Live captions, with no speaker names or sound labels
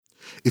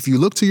If you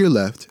look to your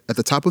left, at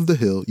the top of the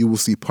hill, you will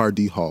see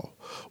Pardee Hall,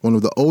 one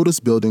of the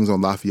oldest buildings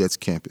on Lafayette's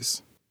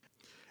campus.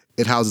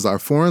 It houses our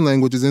foreign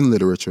languages and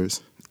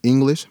literatures,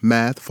 English,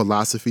 math,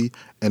 philosophy,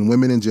 and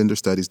women and gender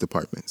studies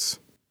departments.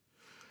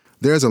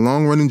 There is a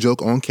long-running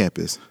joke on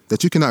campus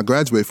that you cannot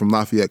graduate from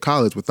Lafayette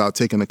College without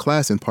taking a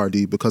class in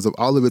Pardee because of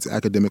all of its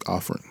academic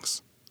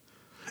offerings.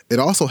 It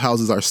also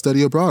houses our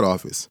study abroad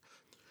office.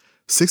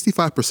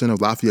 65% of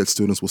Lafayette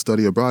students will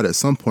study abroad at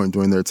some point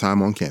during their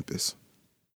time on campus.